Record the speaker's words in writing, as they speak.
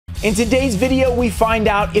In today's video, we find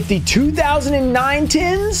out if the 2009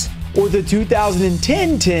 tins or the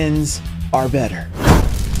 2010 tins are better.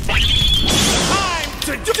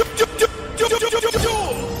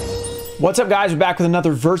 What's up, guys? We're back with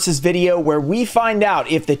another versus video where we find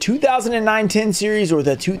out if the 2009 10 series or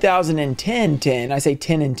the 2010 10, I say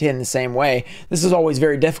 10 and 10 the same way. This is always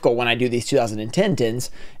very difficult when I do these 2010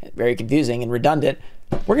 tins. Very confusing and redundant.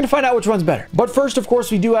 We're going to find out which one's better. But first, of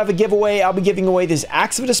course, we do have a giveaway. I'll be giving away this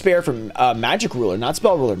Axe of Despair from Magic Ruler, not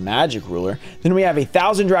Spell Ruler, Magic Ruler. Then we have a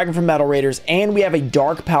Thousand Dragon from Metal Raiders, and we have a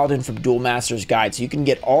Dark Paladin from Duel Master's Guide. So you can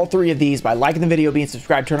get all three of these by liking the video, being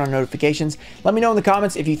subscribed, turn on notifications. Let me know in the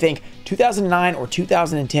comments if you think 2009 or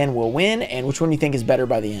 2010 will win, and which one you think is better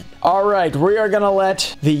by the end. All right, we are going to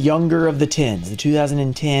let the younger of the tins, the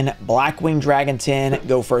 2010 Blackwing Dragon 10,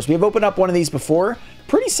 go first. We have opened up one of these before.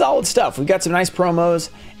 Pretty solid stuff. We've got some nice promos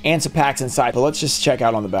and some packs inside, but let's just check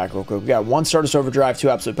out on the back real quick. We got 1 Stardust Overdrive, 2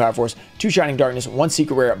 Absolute Power Force, 2 Shining Darkness, 1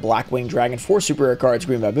 Secret Rare Blackwing Dragon, 4 Super Rare cards,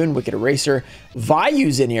 Green Baboon, Wicked Eraser,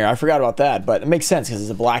 Value's in here. I forgot about that, but it makes sense because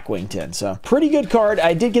it's a Blackwing 10. So pretty good card.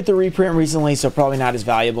 I did get the reprint recently, so probably not as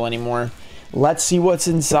valuable anymore. Let's see what's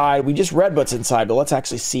inside. We just read what's inside, but let's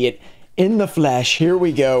actually see it in the flesh. Here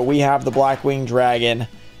we go. We have the Blackwing Dragon.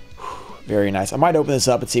 Very nice. I might open this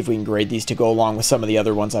up and see if we can grade these to go along with some of the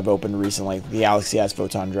other ones I've opened recently, the Galaxy Eyes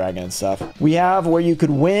Photon Dragon and stuff. We have where you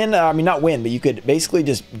could win, I mean not win, but you could basically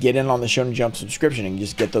just get in on the Shonen Jump subscription and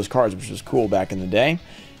just get those cards, which was cool back in the day.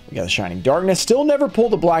 We got the Shining Darkness. Still never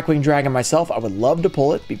pulled the Blackwing Dragon myself. I would love to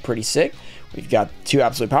pull it. Be pretty sick. We've got 2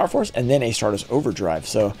 Absolute Power Force and then a Stardust Overdrive.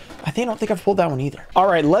 So I don't think I've pulled that one either. All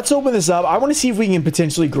right, let's open this up. I want to see if we can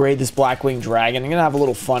potentially grade this Blackwing Dragon. I'm going to have a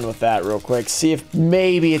little fun with that real quick. See if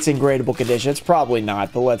maybe it's in gradable condition. It's probably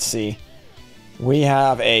not, but let's see. We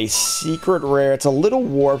have a Secret Rare. It's a little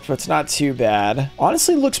warped, but it's not too bad.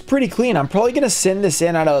 Honestly, looks pretty clean. I'm probably going to send this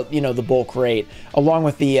in out of, the bulk rate, along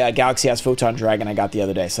with the Galaxy Eyes Photon Dragon I got the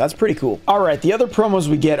other day. So that's pretty cool. All right, the other promos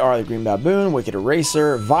we get are the Green Baboon, Wicked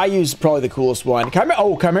Eraser, Valu's probably the coolest one.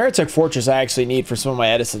 Chimera Tech Fortress I actually need for some of my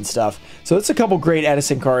Edison stuff. So it's a couple great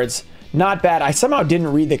Edison cards. Not bad. I somehow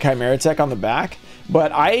didn't read the Chimera Tech on the back,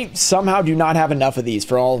 but I somehow do not have enough of these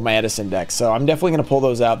for all of my Edison decks, so I'm definitely going to pull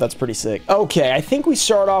those out. That's pretty sick. Okay, I think we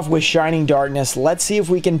start off with Shining Darkness. Let's see if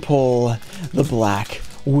we can pull the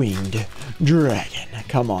Black-Winged Dragon.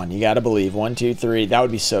 Come on, you got to believe. 1, 2, 3. That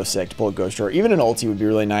would be so sick to pull a Ghost Drawer. Even an Ulti would be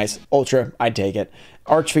really nice. Ultra, I'd take it.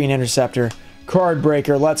 Archfiend Interceptor, Card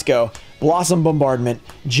Breaker, let's go. Blossom Bombardment,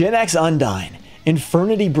 Gen X Undyne,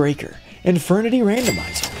 Infernity Breaker, Infernity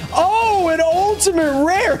Randomizer. Oh, an ultimate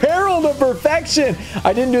rare, Herald of Perfection.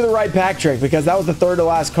 I didn't do the right pack trick because that was the third to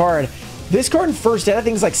last card. This card in first hit, I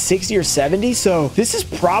think it's like 60 or 70. So this is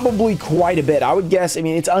probably quite a bit. I would guess, I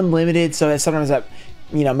mean, it's unlimited. So sometimes that,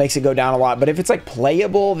 makes it go down a lot. But if it's like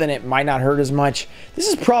playable, then it might not hurt as much. This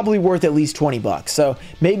is probably worth at least 20 bucks. So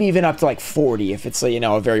maybe even up to like 40 if it's,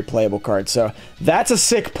 a very playable card. So that's a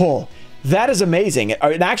sick pull. That is amazing.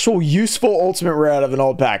 An actual useful ultimate rare out of an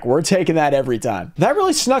old pack. We're taking that every time. That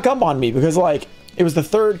really snuck up on me because, it was the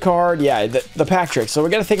third card. Yeah, the pack trick. So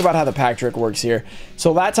we got to think about how the pack trick works here.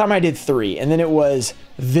 So that time I did 3, and then it was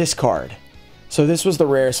this card. So this was the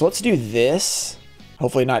rare. So let's do this.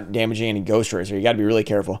 Hopefully not damaging any Ghost Racer. You got to be really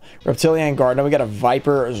careful. Reptilian Guard. Now we got a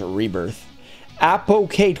Viper's Rebirth.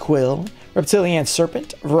 Apocate Quill. Reptilian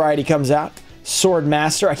Serpent. Variety comes out. Sword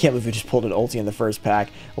Master. I can't believe we just pulled an ulti in the first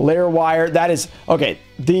pack. Lair Wire. That is... Okay,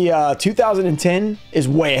 the 2010 is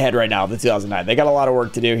way ahead right now of the 2009. They got a lot of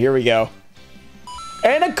work to do. Here we go.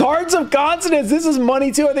 And a Cards of Consonance. This is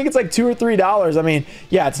money, too. I think it's like $2 or $3. I mean,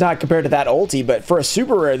 yeah, it's not compared to that ulti, but for a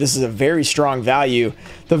super rare, this is a very strong value.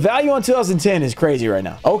 The value on 2010 is crazy right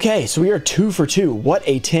now. Okay, so we are 2 for 2. What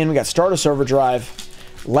a 10. We got Stardust Overdrive.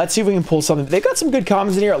 Let's see if we can pull something. They've got some good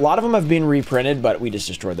commons in here. A lot of them have been reprinted, but we just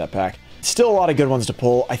destroyed that pack. Still a lot of good ones to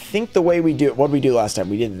pull. I think the way we do it, what did we do last time?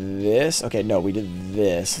 We did this. Okay, no, we did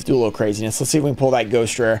this. Let's do a little craziness. Let's see if we can pull that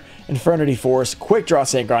Ghost Rare. Infernity Force, Quick Draw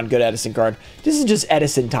Synchron, good Edison card. This is just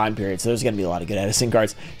Edison time period, so there's going to be a lot of good Edison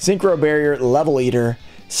cards. Synchro Barrier, Level Eater,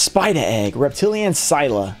 Spider Egg, Reptilian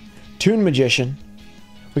Scylla, Toon Magician.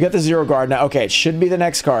 We got the Zero Guard now. Okay, it should be the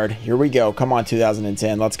next card. Here we go. Come on,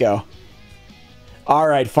 2010. Let's go. All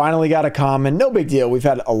right, finally got a common. No big deal. We've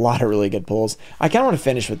had a lot of really good pulls. I kind of want to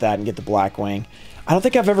finish with that and get the Blackwing. I don't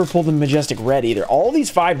think I've ever pulled the Majestic Red either. All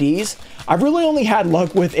these 5Ds, I've really only had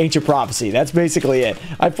luck with Ancient Prophecy. That's basically it.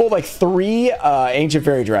 I pulled like 3 Ancient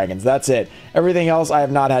Fairy Dragons. That's it. Everything else, I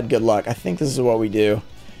have not had good luck. I think this is what we do.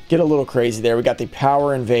 Get a little crazy there. We got the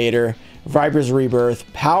Power Invader, Viper's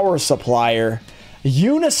Rebirth, Power Supplier,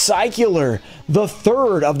 Unicycular, the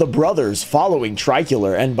third of the brothers following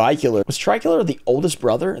Tricular and Bicular. Was Tricular the oldest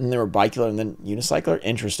brother, and they were Bicular and then Unicycular?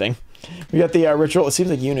 Interesting. We got the ritual. It seems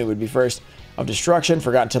like Uni would be first. Of Destruction,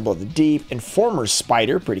 Forgotten Temple of the Deep, Informer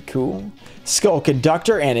Spider, pretty cool. Skull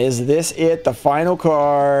Conductor, and is this it? The final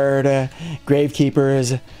card.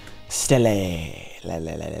 Gravekeeper's Stele.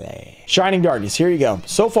 Shining Darkness, here you go.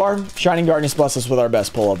 So far, Shining Darkness blesses us with our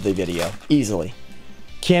best pull of the video. Easily.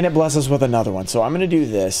 Can it bless us with another one? So I'm going to do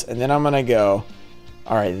this, and then I'm going to go...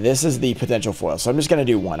 Alright, this is the potential foil. So I'm just going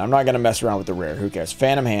to do one. I'm not going to mess around with the rare. Who cares?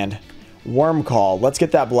 Phantom Hand. Worm Call. Let's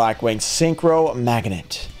get that Blackwing. Synchro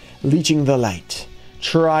Magnet. Leeching the Light.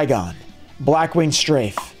 Trigon. Blackwing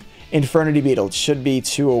Strafe. Infernity Beetle. It should be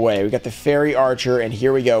 2 away. We got the Fairy Archer, and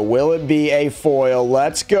here we go. Will it be a foil?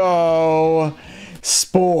 Let's go!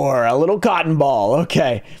 Spore, a little cotton ball.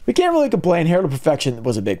 Okay, we can't really complain. Herald of Perfection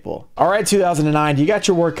was a big pull. All right, 2009, you got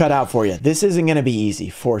your work cut out for you. This isn't going to be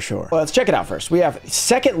easy, for sure. Well, let's check it out first. We have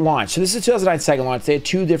second launch. So this is 2009 second launch. They had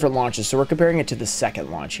 2 different launches, so we're comparing it to the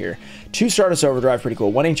second launch here. 2 Stardust Overdrive, pretty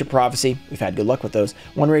cool. 1 Ancient Prophecy. We've had good luck with those.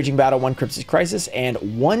 1 Raging Battle, 1 Cryptic Crisis, and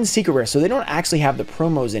 1 Secret Rare. So they don't actually have the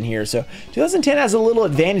promos in here. So 2010 has a little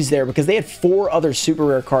advantage there because they had 4 other super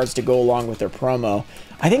rare cards to go along with their promo.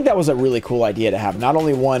 I think that was a really cool idea to have not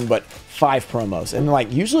only 1 but 5 promos, and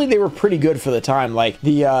like usually they were pretty good for the time. Like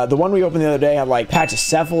the one we opened the other day had like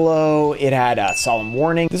Pachycephalo, it had Solemn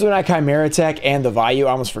Warning. This one had Chimera Tech and the Vayu.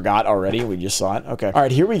 I almost forgot already. We just saw it. Okay. All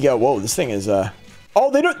right, here we go. Whoa, this thing is oh,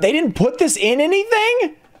 they didn't put this in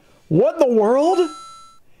anything? What in the world?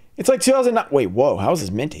 It's like 2009. Wait, whoa, how is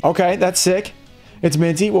this minty? Okay, that's sick. It's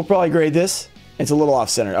minty. We'll probably grade this. It's a little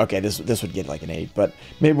off-center. Okay, this would get like an 8, but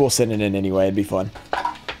maybe we'll send it in anyway. It'd be fun.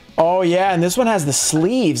 Oh, yeah, and this one has the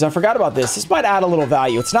sleeves. I forgot about this. This might add a little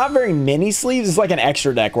value. It's not very many sleeves. It's like an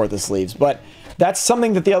extra deck worth of sleeves, but that's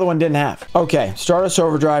something that the other one didn't have. Okay, Stardust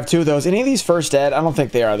Overdrive, 2 of those. Any of these first ed? I don't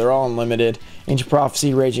think they are. They're all unlimited. Ancient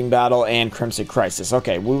Prophecy, Raging Battle, and Crimson Crisis.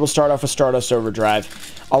 Okay, we will start off with Stardust Overdrive.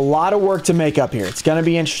 A lot of work to make up here. It's going to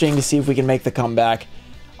be interesting to see if we can make the comeback.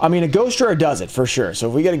 I mean, a Ghost Rare does it, for sure. So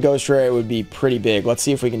if we get a Ghost Rare, it would be pretty big. Let's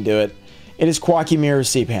see if we can do it. It is Quacky Mirror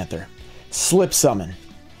Sea Panther. Slip Summon.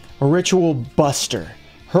 Ritual Buster.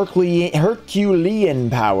 Herculean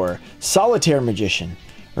Power. Solitaire Magician.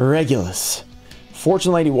 Regulus.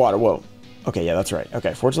 Fortune Lady Water. Whoa. Okay, yeah, that's right.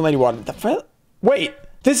 Okay, Fortune Lady Water. Wait,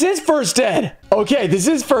 this is First Ed. Okay, this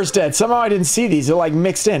is First Ed. Somehow I didn't see these. They're like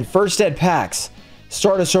mixed in. First Ed packs.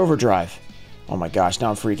 Stardust Overdrive. Oh my gosh,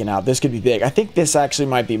 now I'm freaking out. This could be big. I think this actually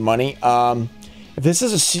might be money. If this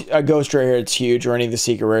is a Ghost Rare here, it's huge, or any of the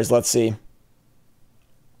Secret Rares. Let's see.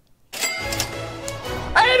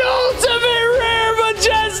 An Ultimate Rare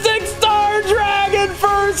Majestic Star Dragon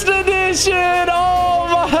First Edition!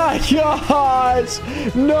 Oh my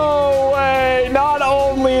gosh! No way! Not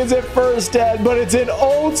only is it First Ed, but it's an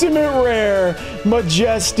Ultimate Rare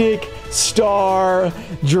Majestic Star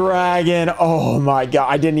Dragon. Oh my god,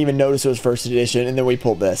 I didn't even notice it was First Edition, and then we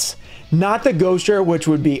pulled this. Not the Ghost Rare, which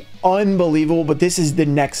would be unbelievable, but this is the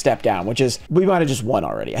next step down, which is, we might have just won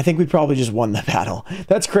already. I think we probably just won the battle.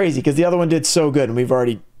 That's crazy, because the other one did so good, and we've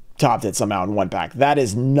already topped it somehow in 1 pack. That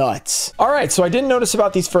is nuts. All right, so I didn't notice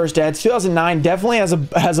about these first ads. 2009 definitely has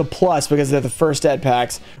a plus because they're the first ad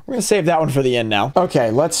packs. We're gonna save that one for the end now.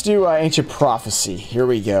 Okay, let's do Ancient Prophecy. Here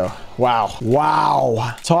we go. Wow.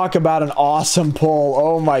 Wow. Talk about an awesome pull.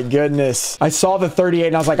 Oh my goodness. I saw the 38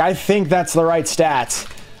 and I was like, I think that's the right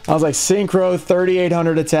stats. I was like, Synchro,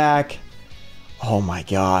 3,800 attack. Oh my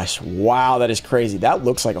gosh. Wow, that is crazy. That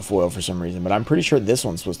looks like a foil for some reason, but I'm pretty sure this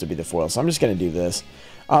one's supposed to be the foil, so I'm just going to do this.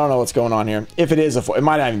 I don't know what's going on here. If it is a foil, it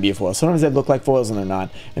might not even be a foil. Sometimes they look like foils and they're not.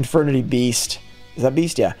 Infernity Beast. Is that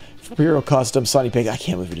Beast? Yeah. Imperial Custom, Sunny Pig. I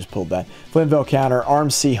can't believe we just pulled that. Flintvale Counter,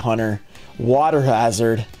 Armed Sea Hunter, Water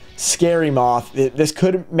Hazard, Scary Moth. This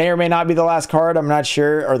may or may not be the last card. I'm not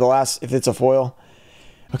sure. Or the last, if it's a foil.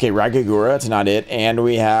 Okay, Ragagura, that's not it. And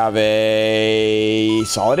we have a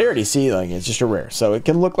Solidarity. See, like, it's just a rare. So it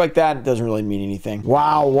can look like that. It doesn't really mean anything.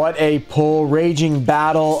 Wow, what a pull. Raging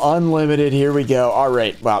Battle, Unlimited. Here we go. All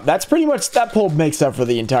right. Wow, that's pretty much, that pull makes up for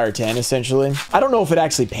the entire 10, essentially. I don't know if it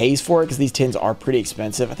actually pays for it because these 10s are pretty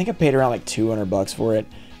expensive. I think I paid around like 200 bucks for it.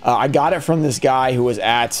 I got it from this guy who was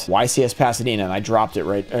at YCS Pasadena, and I dropped it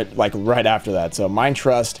right after that. So Mind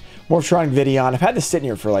Trust, Morphtronic Vidion. I've had this sitting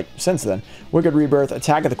here for like since then. Wicked Rebirth,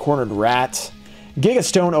 Attack of the Cornered Rat,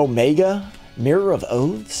 Gigastone Omega, Mirror of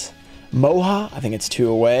Oaths, Moha. I think it's 2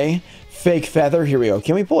 away. Fake Feather. Here we go.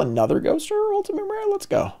 Can we pull another Ghost or Ultimate Rare? Let's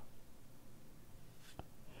go.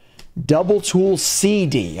 Double Tool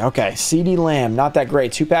CD. Okay, CD Lamb, not that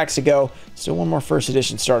great. 2 packs to go. Still one more first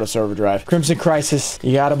edition Stardust Overdrive. Crimson Crisis,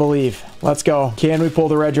 you gotta believe. Let's go. Can we pull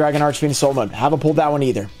the Red Dragon Archfiend Soul Mode? Haven't pulled that one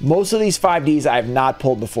either. Most of these 5Ds I have not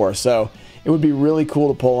pulled before, so it would be really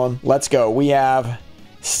cool to pull them. Let's go. We have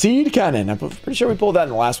Seed Cannon. I'm pretty sure we pulled that in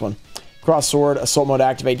the last one. Cross Sword, Assault Mode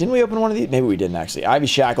Activate. Didn't we open one of these? Maybe we didn't actually. Ivy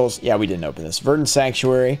Shackles. Yeah, we didn't open this. Verdant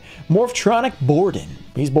Sanctuary. Morphtronic Borden.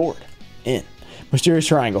 He's bored. In. Mysterious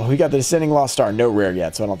Triangle. We got the Descending Lost Star. No rare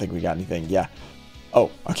yet, so I don't think we got anything. Yeah.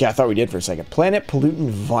 Oh, okay. I thought we did for a second. Planet Pollutant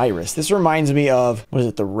Virus. This reminds me of, what is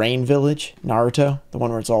it? The Rain Village? Naruto? The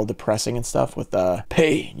one where it's all depressing and stuff with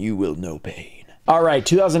pain. You will know pain. All right.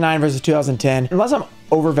 2009 versus 2010. Unless I'm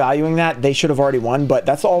overvaluing that, they should have already won, but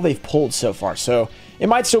that's all they've pulled so far. So it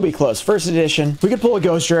might still be close. First edition. We could pull a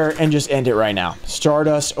Ghost Rare and just end it right now.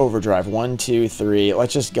 Stardust Overdrive. 1, 2, 3.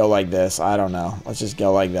 Let's just go like this. I don't know. Let's just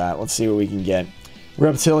go like that. Let's see what we can get.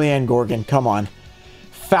 Reptilian Gorgon. Come on.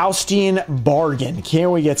 Faustian Bargain. Can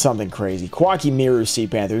we get something crazy? Quacky Miru Sea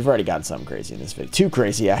Panther. We've already gotten something crazy in this video. Too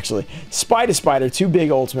crazy, actually. Spider. 2 big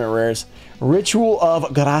ultimate rares. Ritual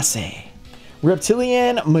of Grace.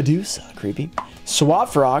 Reptilian Medusa. Creepy. Swap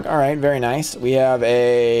Frog. All right, very nice. We have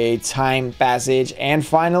a Time Passage. And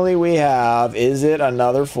finally, we have, is it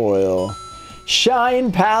another foil?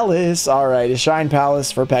 Shine Palace. All right, a Shine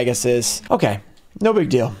Palace for Pegasus. Okay, no big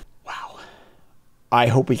deal. I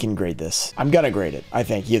hope we can grade this. I'm gonna grade it, I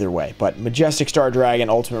think, either way. But Majestic Star Dragon,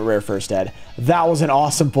 Ultimate Rare First Ed. That was an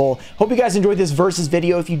awesome pull. Hope you guys enjoyed this Versus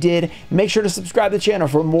video. If you did, make sure to subscribe to the channel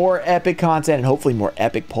for more epic content and hopefully more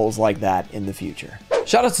epic pulls like that in the future.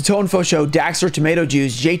 Shoutouts to Tonefo Show, Daxter, Tomato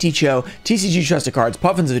Juice, JT Cho, TCG Trusted Cards,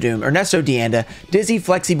 Puffins of Doom, Ernesto Deanda, Dizzy,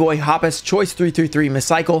 Flexi Boy, Hoppus, Choice 333, Miss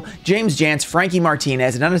Cycle, James Jantz, Frankie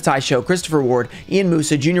Martinez, and Unatai Show, Christopher Ward, Ian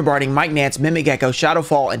Musa, Junior Barding, Mike Nance, Mimic Gecko,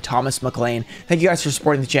 Shadowfall, and Thomas McLean. Thank you guys for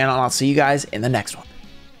supporting the channel, and I'll see you guys in the next one.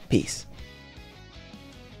 Peace.